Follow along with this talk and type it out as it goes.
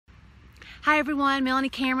Hi everyone, Melanie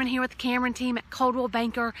Cameron here with the Cameron team at Coldwell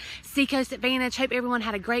Banker Seacoast Advantage. Hope everyone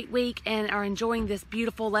had a great week and are enjoying this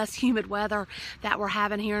beautiful, less humid weather that we're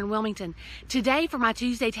having here in Wilmington. Today for my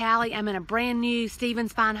Tuesday tally, I'm in a brand new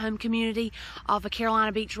Stevens Fine Home community off of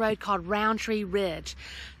Carolina Beach Road called Roundtree Ridge.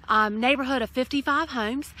 Neighborhood of 55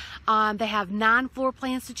 homes. They have 9 floor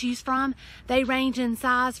plans to choose from. They range in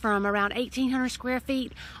size from around 1,800 square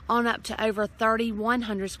feet on up to over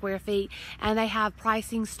 3,100 square feet, and they have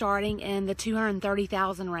pricing starting in the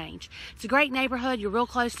 $230,000 range. It's a great neighborhood. You're real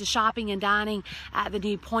close to shopping and dining at the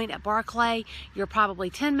new Point at Barclay. You're probably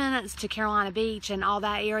 10 minutes to Carolina Beach and all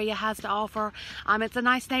that area has to offer. It's a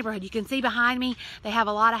nice neighborhood. You can see behind me they have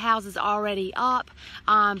a lot of houses already up,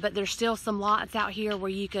 but there's still some lots out here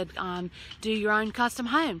where you could do your own custom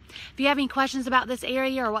home. If you have any questions about this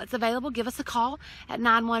area or what's available, give us a call at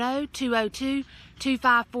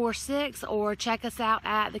 910-202-2546 or check us out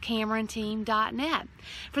at thecameronteam.net.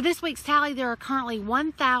 For this week's tally, there are currently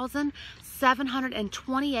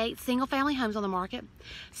 1,728 single-family homes on the market.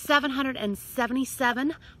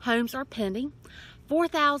 777 homes are pending.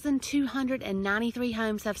 4,293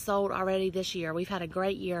 homes have sold already this year. We've had a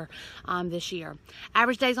great year this year.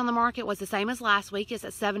 Average days on the market was the same as last week. It's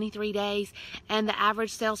at 73 days, and the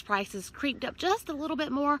average sales prices creeped up just a little bit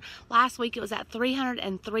more. Last week it was at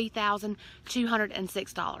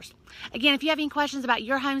 $303,206. Again, if you have any questions about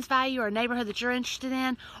your home's value or a neighborhood that you're interested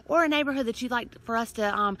in or a neighborhood that you'd like for us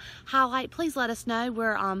to highlight, please let us know.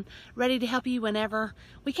 We're ready to help you whenever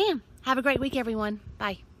we can. Have a great week, everyone.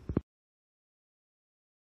 Bye.